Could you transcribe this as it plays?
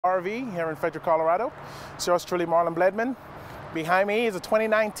RV here in Frederick, Colorado. It's yours truly, Marlon Bledman. Behind me is a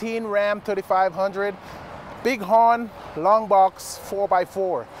 2019 Ram 3500 Bighorn long box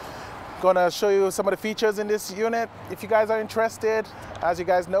 4x4. Gonna show you some of the features in this unit. If you guys are interested, as you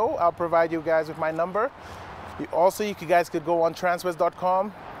guys know, I'll provide you guys with my number. You guys could go on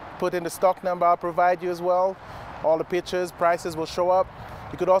transwest.com, put in the stock number, I'll provide you as well. All the pictures, prices will show up.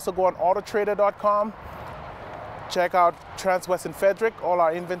 You could also go on autotrader.com. Check out Transwest in Frederick. All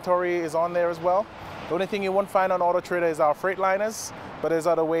our inventory is on there as well. The only thing you won't find on AutoTrader is our Freightliners, but there's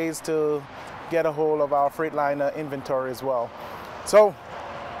other ways to get a hold of our Freightliner inventory as well. So,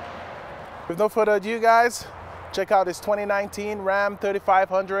 with no further ado, guys, check out this 2019 Ram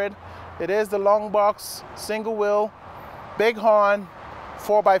 3500. It is the long box, single wheel, Bighorn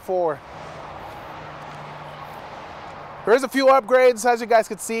 4x4. There's a few upgrades, as you guys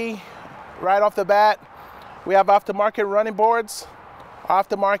can see right off the bat. We have aftermarket running boards,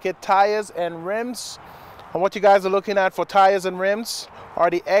 aftermarket tires and rims. And what you guys are looking at for tires and rims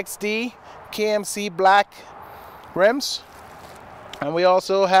are the XD KMC black rims. And we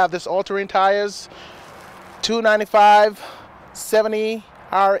also have this all-terrain tires, 295 70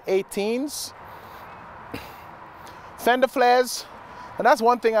 R18s. Fender flares, and that's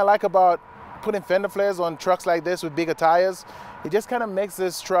one thing I like about putting fender flares on trucks like this with bigger tires. It just kind of makes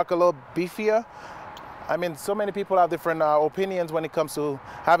this truck a little beefier. I mean, so many people have different opinions when it comes to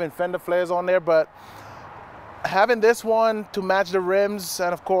having fender flares on there, but having this one to match the rims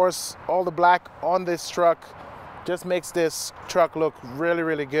and of course all the black on this truck just makes this truck look really,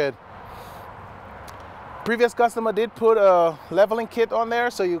 really good. Previous customer did put a leveling kit on there,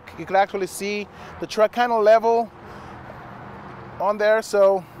 so you could actually see the truck kind of level on there.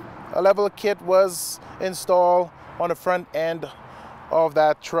 So a level kit was installed on the front end of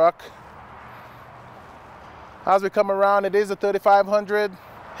that truck. As we come around, it is a 3500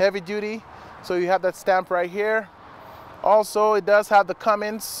 heavy duty, so you have that stamp right here. Also, it does have the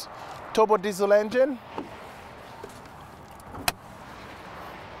Cummins turbo diesel engine.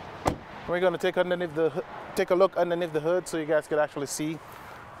 We're going to take a look underneath the hood so you guys could actually see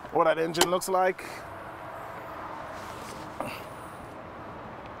what that engine looks like.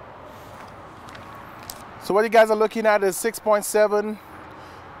 So what you guys are looking at is 6.7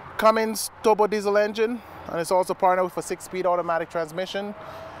 Cummins turbo diesel engine. And it's also partnered with a 6-speed automatic transmission.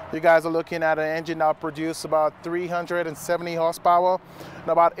 You guys are looking at an engine that produces about 370 horsepower and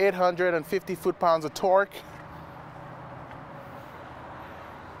about 850 foot-pounds of torque.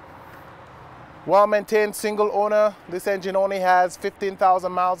 Well-maintained single owner. This engine only has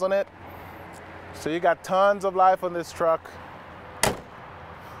 15,000 miles on it. So you got tons of life on this truck.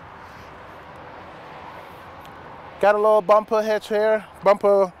 Got a little bumper hitch here,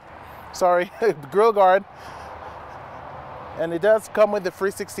 grill guard, and it does come with the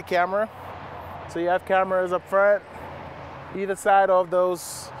 360 camera. So you have cameras up front, either side of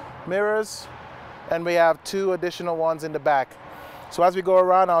those mirrors, and we have 2 additional ones in the back. So as we go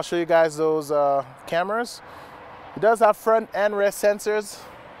around, I'll show you guys those cameras. It does have front and rear sensors,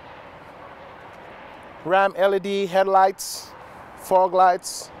 Ram LED headlights, fog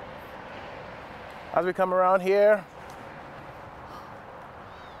lights. As we come around here,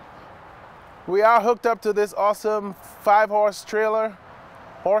 we are hooked up to this awesome 5-horse trailer.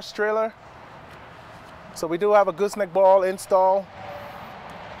 So we do have a gooseneck ball install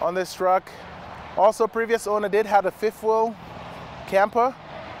on this truck. Also, previous owner did have a 5th wheel camper.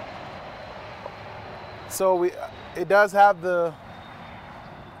 So it does have the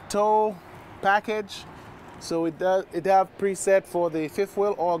tow package. So it have preset for the 5th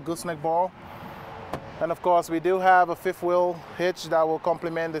wheel or gooseneck ball. And of course, we do have a 5th wheel hitch that will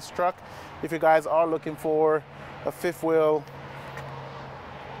complement this truck if you guys are looking for a 5th wheel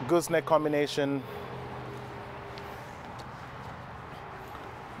gooseneck combination.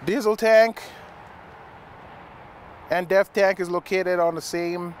 Diesel tank and def tank is located on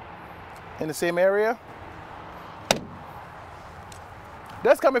in the same area.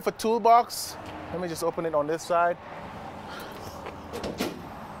 That's coming for toolbox. Let me just open it on this side.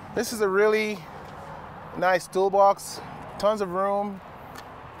 This is a really nice toolbox, tons of room.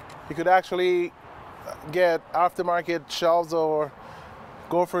 You could actually get aftermarket shelves or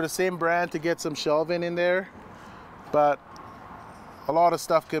go for the same brand to get some shelving in there. But a lot of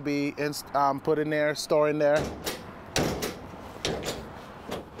stuff could be put in there, store in there.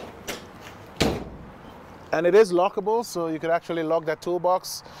 And it is lockable, so you could actually lock that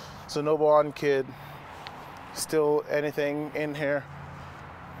toolbox so no one could steal anything in here.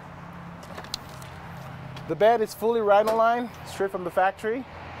 The bed is fully rhino-lined, straight from the factory.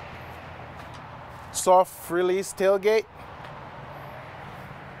 Soft release tailgate.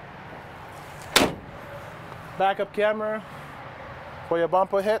 backup camera for your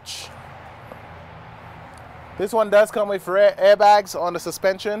bumper hitch. This one does come with rear airbags on the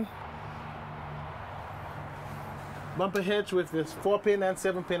suspension. Bumper hitch with this 4-pin and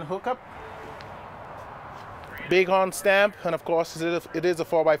 7-pin hookup. Bighorn stamp, and of course it is a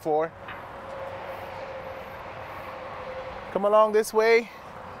 4x4. Come along this way,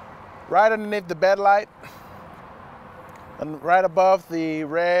 right underneath the bed light, and right above the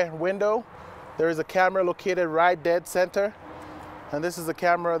rear window, there is a camera located right dead center. And this is a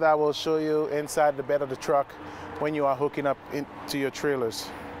camera that will show you inside the bed of the truck when you are hooking up into your trailers.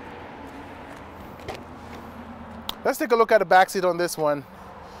 Let's take a look at the back seat on this one.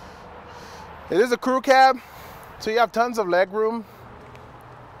 It is a crew cab, so you have tons of leg room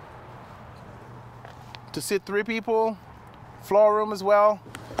to sit 3 people. Floor room as well.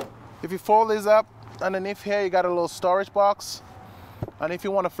 If you fold this up, underneath here you got a little storage box. And if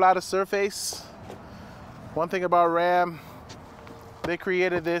you want a flatter surface, one thing about Ram, they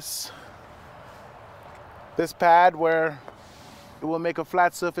created this pad where it will make a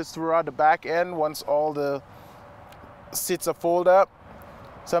flat surface throughout the back end once all the seats are folded up.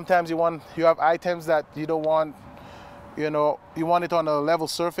 Sometimes you have items that you don't want, you want it on a level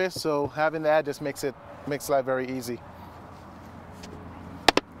surface, so having that just makes life very easy.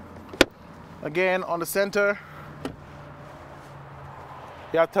 Again, on the center,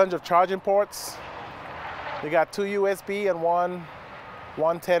 you have tons of charging ports. You got 2 USB and one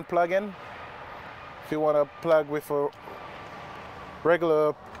 110 plug-in. If you want to plug with a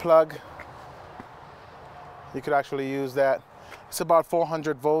regular plug, you could actually use that. It's about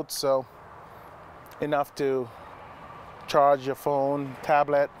 400 volts, so enough to charge your phone,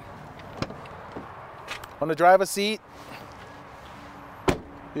 tablet. On the driver's seat,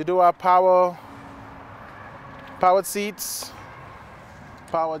 you do have powered seats,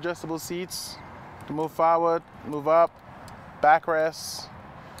 power adjustable seats to move forward, move up, backrests,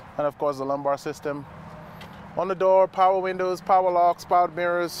 and of course the lumbar system. On the door, power windows, power locks, powered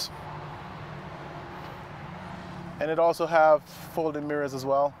mirrors, and it also have folding mirrors as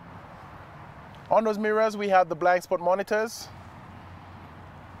well. On those mirrors we have the blind spot monitors,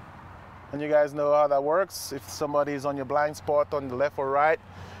 and you guys know how that works. If somebody is on your blind spot on the left or right,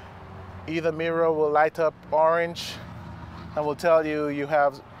 either mirror will light up orange and will tell you you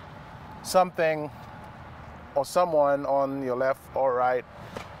have something or someone on your left or right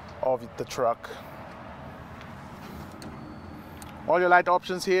of the truck. All your light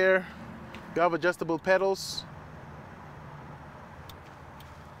options here. You have adjustable pedals,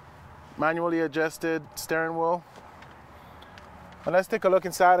 manually adjusted steering wheel. And let's take a look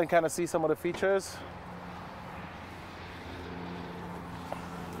inside and kind of see some of the features.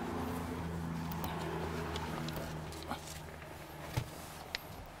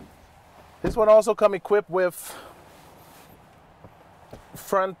 This one also comes equipped with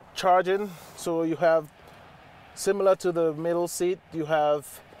front charging, so you have, similar to the middle seat, you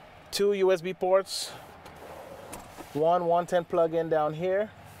have 2 USB ports, one 110 plug-in down here.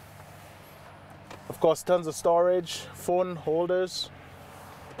 Of course, tons of storage, phone holders,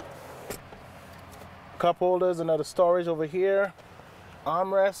 cup holders, another storage over here.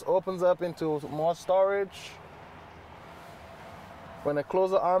 Armrest opens up into more storage. When I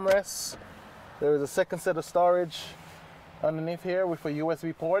close the armrest, there is a second set of storage underneath here with a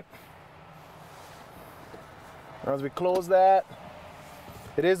USB port. As we close that,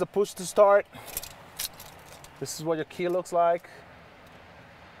 it is a push to start. This is what your key looks like.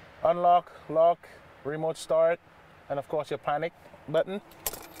 Unlock, lock, remote start, and of course your panic button.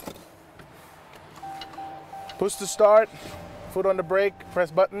 Push to start, foot on the brake,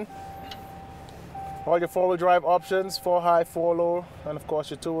 press button. All your 4-wheel drive options, 4 high, 4 low, and of course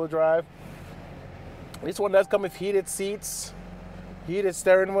your 2-wheel drive. This one does come with heated seats, heated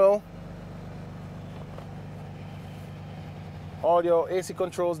steering wheel. All your AC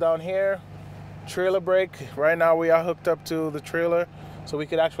controls down here. Trailer brake. Right now we are hooked up to the trailer, so we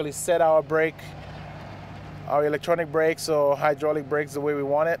could actually set our brake, our electronic brakes or hydraulic brakes the way we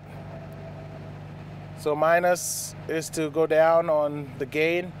want it. So minus is to go down on the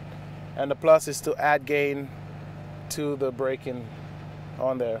gain, and the plus is to add gain to the braking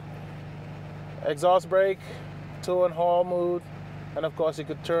on there. Exhaust brake, tow and haul mode, and of course you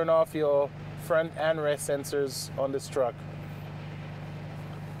could turn off your front and rear sensors on this truck.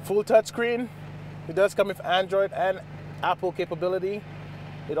 Full touchscreen. It does come with Android and Apple capability.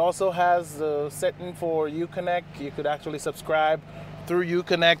 It also has the setting for Uconnect. You could actually subscribe through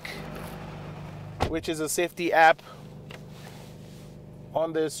Uconnect, which is a safety app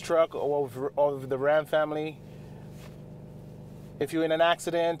on this truck or of the Ram family. If you're in an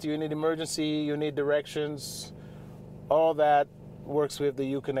accident, you need emergency, you need directions, all that works with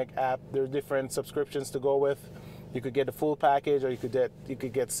the Uconnect app. There are different subscriptions to go with. You could get the full package, or you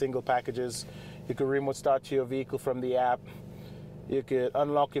could get single packages. You could remote start your vehicle from the app. You could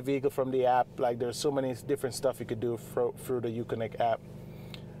unlock your vehicle from the app. Like, there's so many different stuff you could do through the Uconnect app.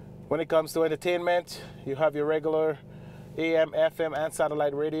 When it comes to entertainment, you have your regular AM, FM, and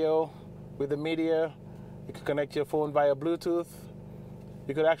satellite radio with the media. You can connect your phone via Bluetooth.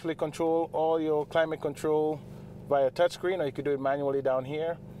 You could actually control all your climate control via touchscreen, or you could do it manually down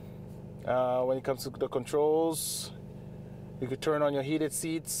here. When it comes to the controls, you could turn on your heated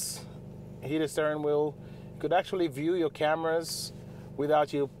seats, heated steering wheel. You could actually view your cameras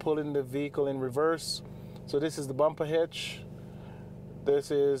without you pulling the vehicle in reverse. So this is the bumper hitch. This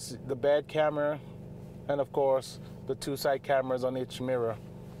is the bed camera, and of course the two side cameras on each mirror.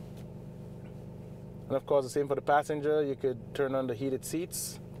 And of course the same for the passenger. You could turn on the heated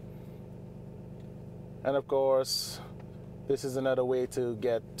seats. And of course, this is another way to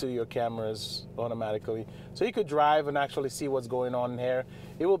get to your cameras automatically. So you could drive and actually see what's going on here.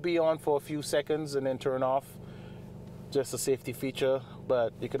 It will be on for a few seconds and then turn off. Just a safety feature,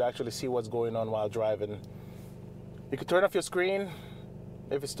 but you could actually see what's going on while driving. You could turn off your screen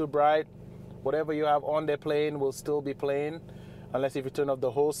if it's too bright. Whatever you have on there playing will still be playing, unless if you turn off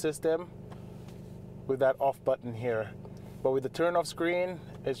the whole system with that off button here. But with the turn off screen,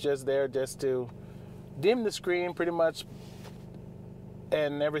 it's just there just to dim the screen pretty much,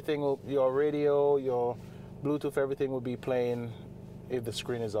 and everything will, your radio, your Bluetooth, everything will be playing if the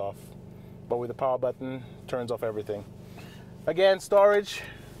screen is off. But with the power button, turns off everything. Again, storage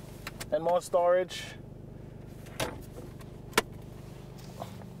and more storage.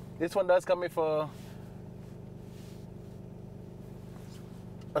 This one does come with a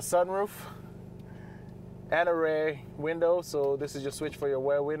sunroof and a rear window. So this is your switch for your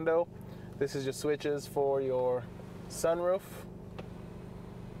rear window. This is your switches for your sunroof.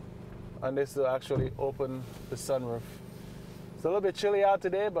 And this will actually open the sunroof. It's a little bit chilly out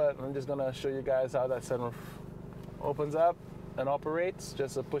today, but I'm just gonna show you guys how that sunroof opens up and operates.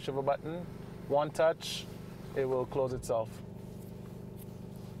 Just a push of a button, one touch, it will close itself.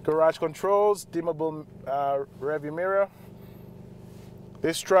 Garage controls, dimmable rearview mirror.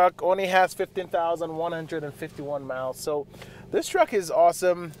 This truck only has 15,151 miles. So this truck is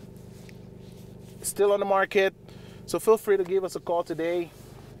awesome. Still on the market, so feel free to give us a call today.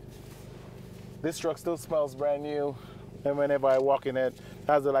 This truck still smells brand new, and whenever I walk in it,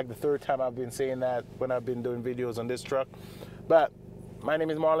 that's like the third time I've been saying that when I've been doing videos on this truck. But my name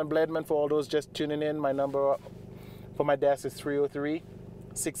is Marlon Bledman. For all those just tuning in, my number for my desk is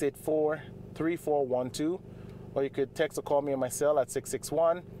 303-684-3412, or you could text or call me on my cell at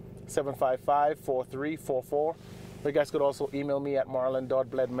 661-755-4344. Or you guys could also email me at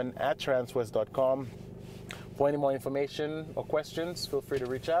marlon.bledman@transwest.com. For any more information or questions, feel free to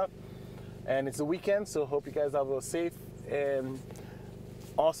reach out. And it's a weekend, so hope you guys have a safe and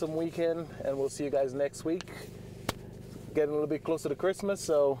awesome weekend, and we'll see you guys next week. Getting a little bit closer to Christmas,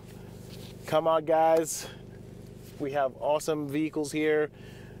 so come out, guys. We have awesome vehicles here.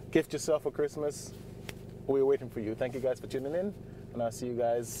 Gift yourself for Christmas. We're waiting for you. Thank you guys for tuning in, and I'll see you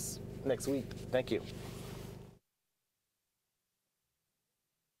guys next week. Thank you.